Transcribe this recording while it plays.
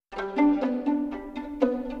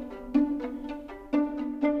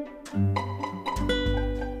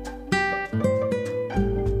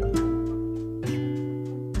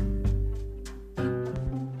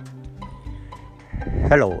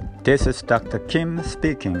Hello, this is Dr. Kim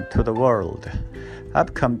speaking to the world.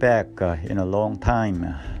 I've come back in a long time.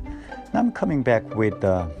 I'm coming back with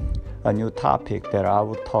a new topic that I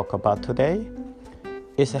will talk about today.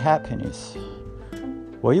 It's happiness.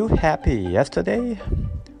 Were you happy yesterday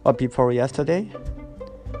or before yesterday?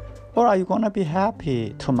 Or are you going to be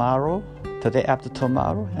happy tomorrow, the day after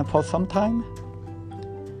tomorrow, and for some time?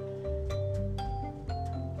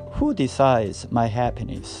 Who decides my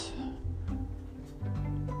happiness?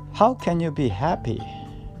 How can you be happy?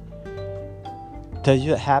 Does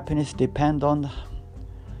your happiness depend on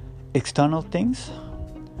external things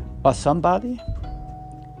or somebody?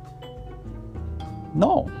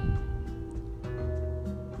 No.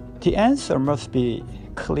 The answer must be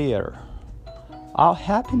clear. Our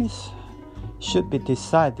happiness should be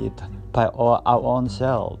decided by our own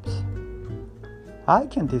selves. I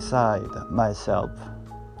can decide myself.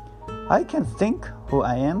 I can think who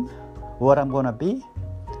I am, what I'm going to be.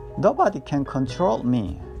 Nobody can control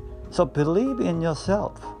me. So believe in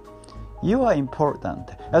yourself. You are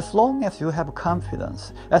important as long as you have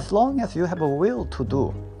confidence, as long as you have a will to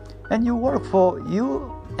do, and you work for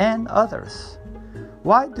you and others.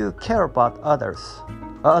 Why do you care about others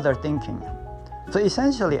or other thinking? So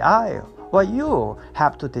essentially, you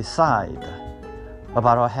have to decide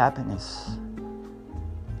about our happiness.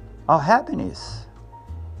 Our happiness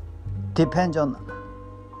depends on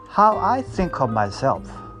how I think of myself.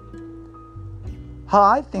 How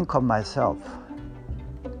I think of myself.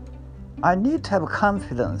 I need to have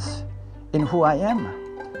confidence in who I am.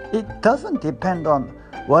 It doesn't depend on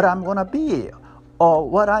what I'm going to be or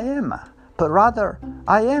what I am, but rather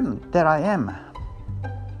I am that I am.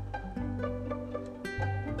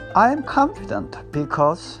 I am confident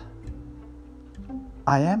because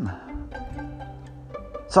I am.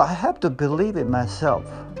 So I have to believe in myself.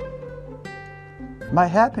 My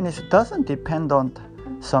happiness doesn't depend on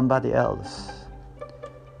somebody else.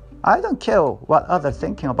 I don't care what others are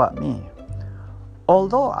thinking about me.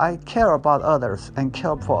 Although I care about others and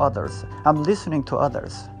care for others, I'm listening to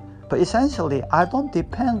others. But essentially, I don't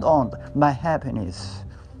depend on my happiness.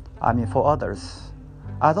 For others.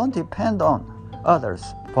 I don't depend on others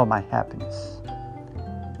for my happiness.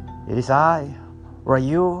 It is I or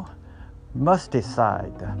you must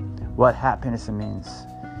decide what happiness means.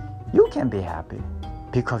 You can be happy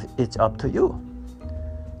because it's up to you.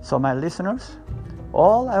 So my listeners,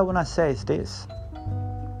 all I want to say is this.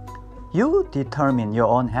 You determine your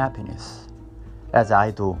own happiness, as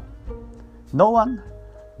I do. No one,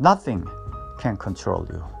 nothing can control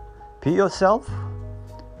you. Be yourself.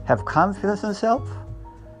 Have confidence in yourself.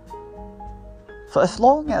 So as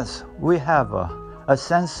long as we have a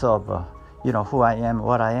sense of, who I am,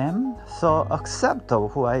 what I am, so accept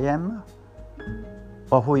who I am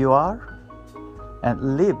or who you are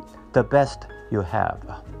and live the best you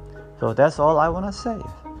have. So that's all I want to say.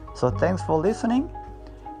 So thanks for listening.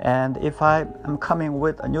 And if I am coming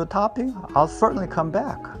with a new topic, I'll certainly come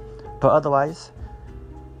back. But otherwise,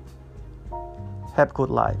 have good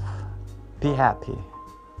life. Be happy.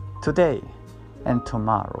 Today and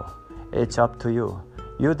tomorrow. It's up to you.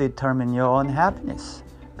 You determine your own happiness.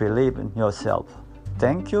 Believe in yourself.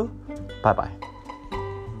 Thank you. Bye-bye.